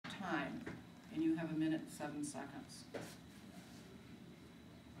have 1 minute and 7 seconds.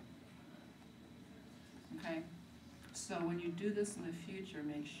 Okay? So when you do this in the future,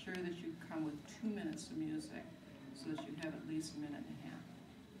 make sure that you come with 2 minutes of music so that you have at least 1.5 minutes.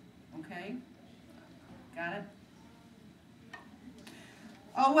 Okay? Got it?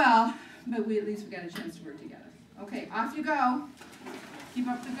 Oh well, but at least we got a chance to work together. Okay, off you go. Keep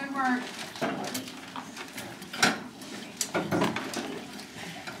up the good work.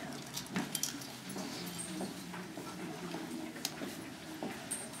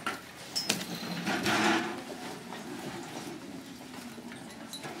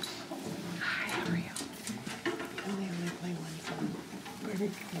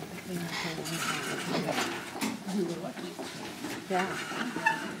 Yeah.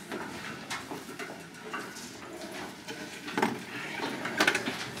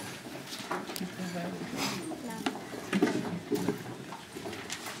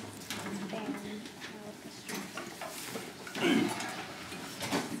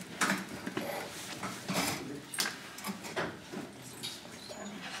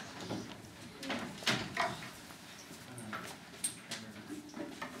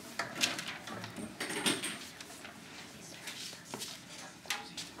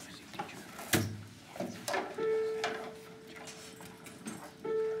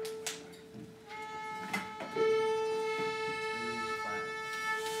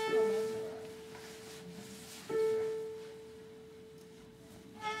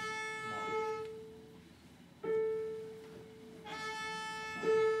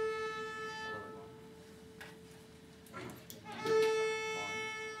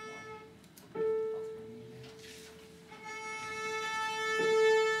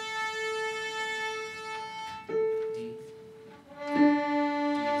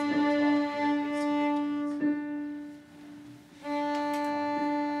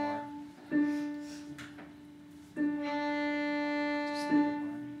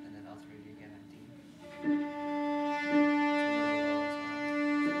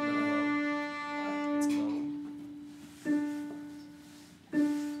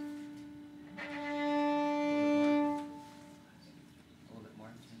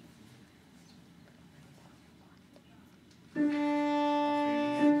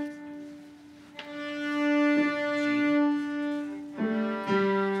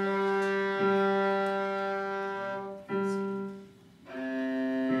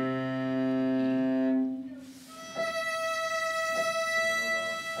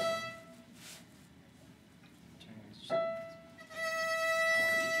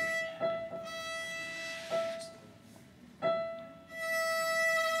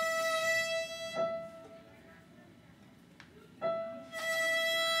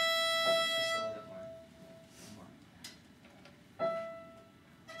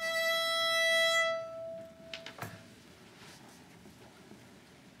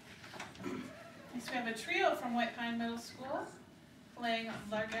 We have a trio from White Pine Middle School playing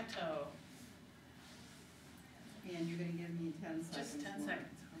Larghetto. And you're going to give me 10 seconds. Just 10 seconds.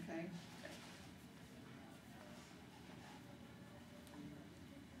 Okay?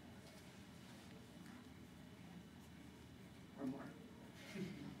 Or more.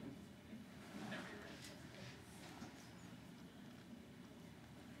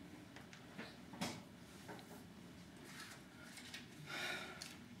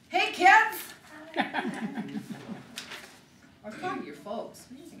 Hey, kids! I was talking to your folks.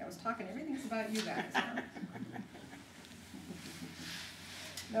 What do you think? I was talking, everything's about you guys. Huh?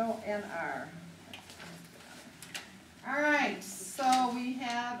 No NR. All right, so we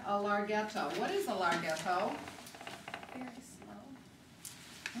have a larghetto. What is a larghetto? Very slow.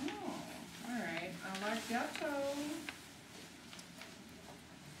 Oh, all right. A larghetto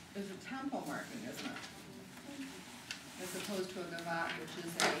is a tempo marking, isn't it? As opposed to a gavotte, which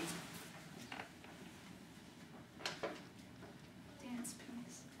is a Dance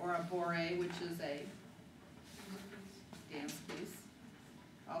piece. or a bourrée, which is a dance piece.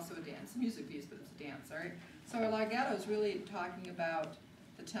 Also a dance, music piece, but it's a dance, all right? So a larghetto is really talking about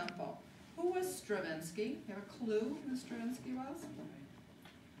the tempo. Who was Stravinsky? You have a clue who Stravinsky was?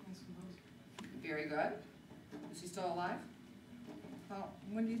 Very good. Is he still alive? Well,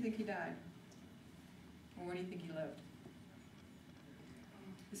 when do you think he died? Or when do you think he lived?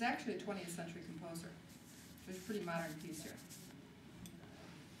 He's actually a 20th century composer. There's a pretty modern piece here.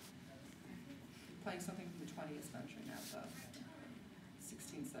 Playing something from the 20th century, not the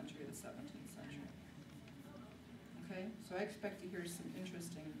 16th century or the 17th century. Okay, so I expect to hear some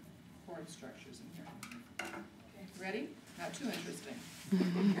interesting chord structures in here. Ready? Not too interesting.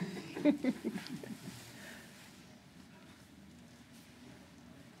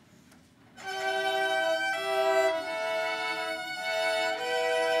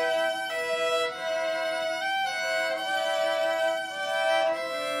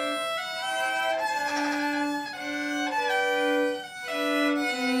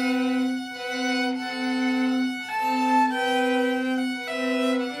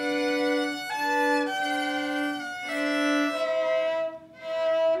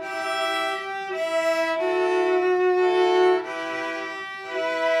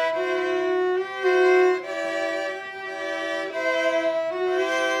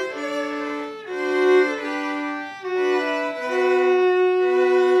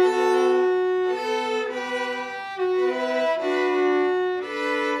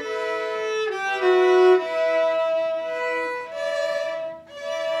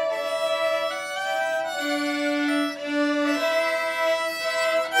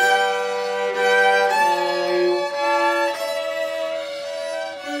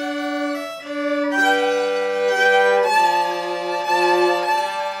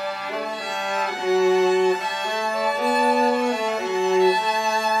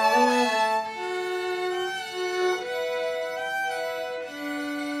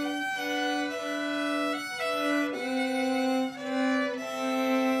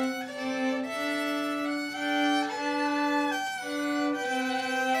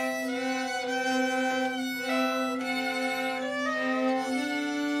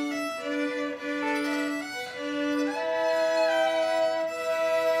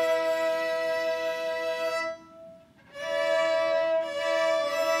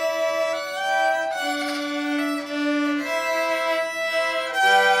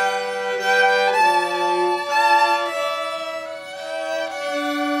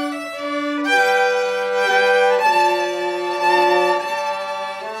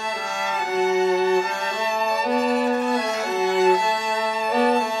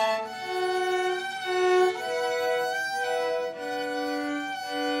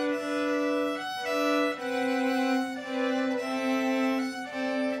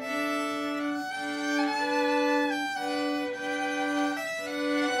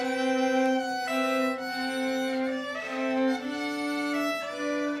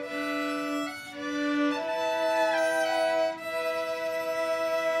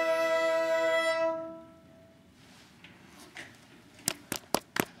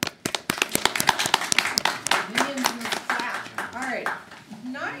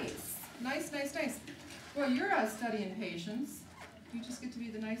 Well, you're studying patience. You just get to be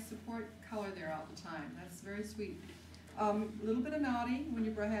the nice support color there all the time. That's very sweet. A little bit of melody when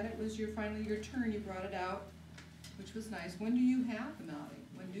you had it was finally your turn. You brought it out, which was nice. When do you have the melody?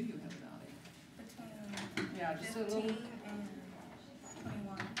 When do you have the melody? Between Yeah, just a 15 little. and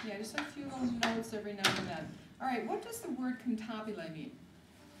 21. Yeah, just a few little notes every now and then. All right, what does the word cantabile mean?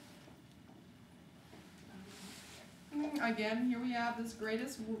 Again, here we have this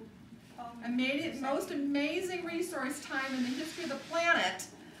greatest, most amazing resource time in the history of the planet.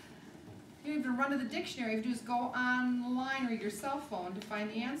 You don't even run to the dictionary, you just go online or your cell phone to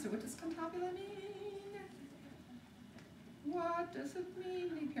find the answer. What does cantabile mean? What does it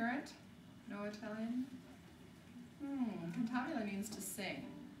mean, any parent? No Italian? Cantabile means to sing.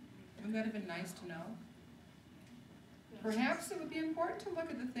 Wouldn't that have been nice to know? Perhaps it would be important to look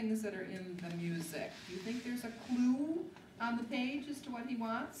at the things that are in the music. Do you think there's a clue on the page as to what he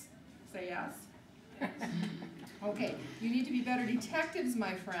wants? Say yes. Okay, you need to be better detectives,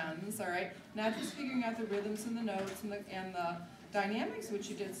 my friends, all right? Not just figuring out the rhythms and the notes and the dynamics, which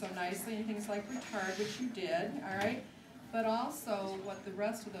you did so nicely, and things like retard, which you did, all right? But also what the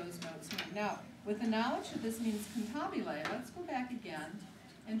rest of those notes mean. Now, with the knowledge that this means cantabile, let's go back again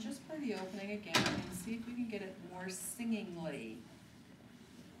and just play the opening again and see if we can get it more singingly.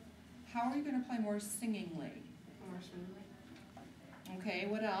 How are you going to play more singingly? More smoothly. Okay,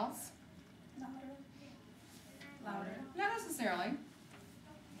 what else? Louder. Not necessarily.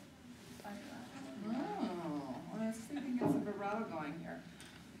 Oh, well, let's see if we can get some vibrato going here.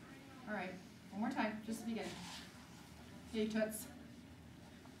 All right, one more time, just the beginning. Yay, toots.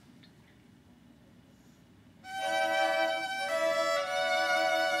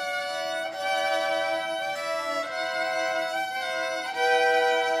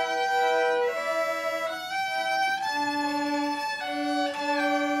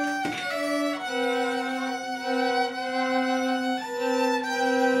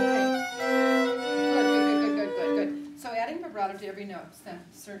 To every note, that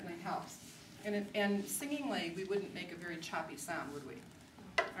certainly helps. And singingly, we wouldn't make a very choppy sound, would we?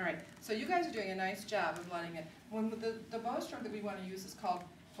 All right, so you guys are doing a nice job of letting it, when the bow stroke that we want to use is called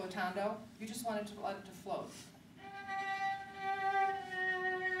flotando, you just want it to let it to float.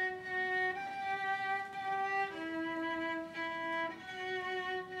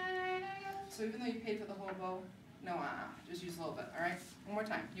 So even though you paid for the whole bow, no, just use a little bit, all right? One more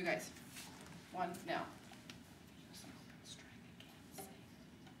time, you guys. One, now.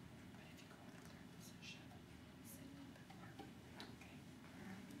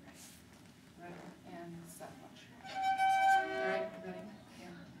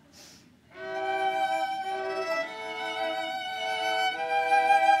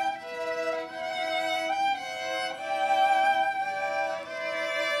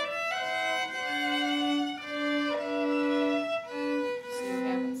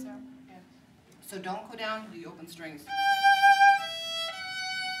 Don't go down to the open strings. Is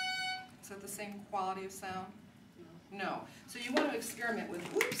that the same quality of sound? No. So you want to experiment with,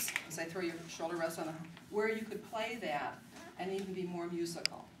 whoops, as I throw your shoulder rest on the, where you could play that and even be more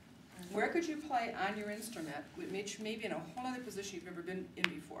musical. Where could you play on your instrument, which maybe in a whole other position you've never been in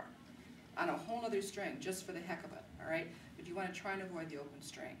before, on a whole other string, just for the heck of it, all right? But you want to try and avoid the open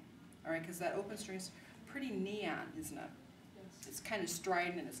string, all right? Because that open string's pretty neon, isn't it? Yes. It's kind of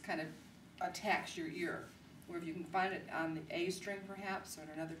strident and it's kind of attacks your ear. Where if you can find it on the A string perhaps, or in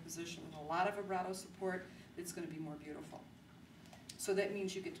another position with a lot of vibrato support, it's going to be more beautiful. So that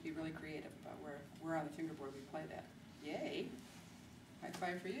means you get to be really creative about where on the fingerboard we play that. Yay! High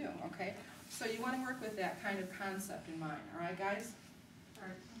five for you, okay? So you want to work with that kind of concept in mind, all right guys? All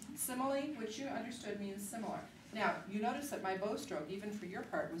right. Simile, which you understood means similar. Now, you notice that my bow stroke, even for your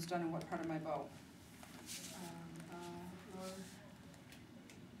part, was done in what part of my bow?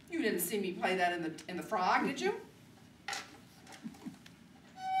 You didn't see me play that in the frog, did you?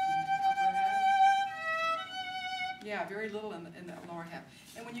 Yeah, very little in the lower half.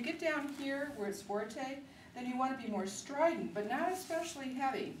 And when you get down here where it's forte, then you want to be more strident, but not especially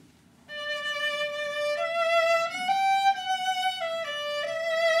heavy.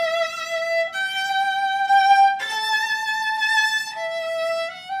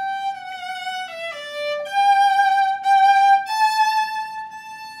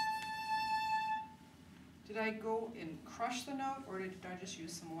 Did I go and crush the note, or did I just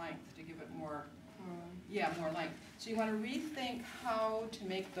use some length to give it more? Yeah, more length. So you want to rethink how to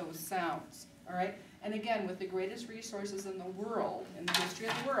make those sounds, all right? And again, with the greatest resources in the world, in the history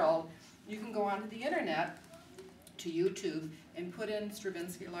of the world, you can go onto the internet, to YouTube, and put in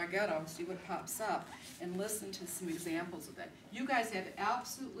Stravinsky or Larghetto, see what pops up, and listen to some examples of that. You guys have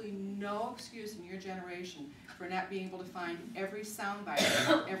absolutely no excuse in your generation for not being able to find every soundbite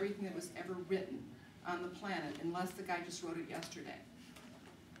of everything that was ever written on the planet, unless the guy just wrote it yesterday.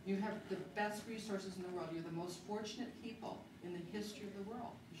 You have the best resources in the world. You're the most fortunate people in the history of the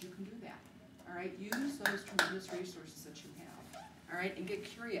world, because you can do that. All right, use those tremendous resources that you have. All right, and get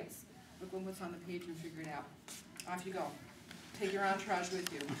curious. Look at what's on the page and figure it out. Off you go. Take your entourage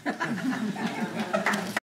with you.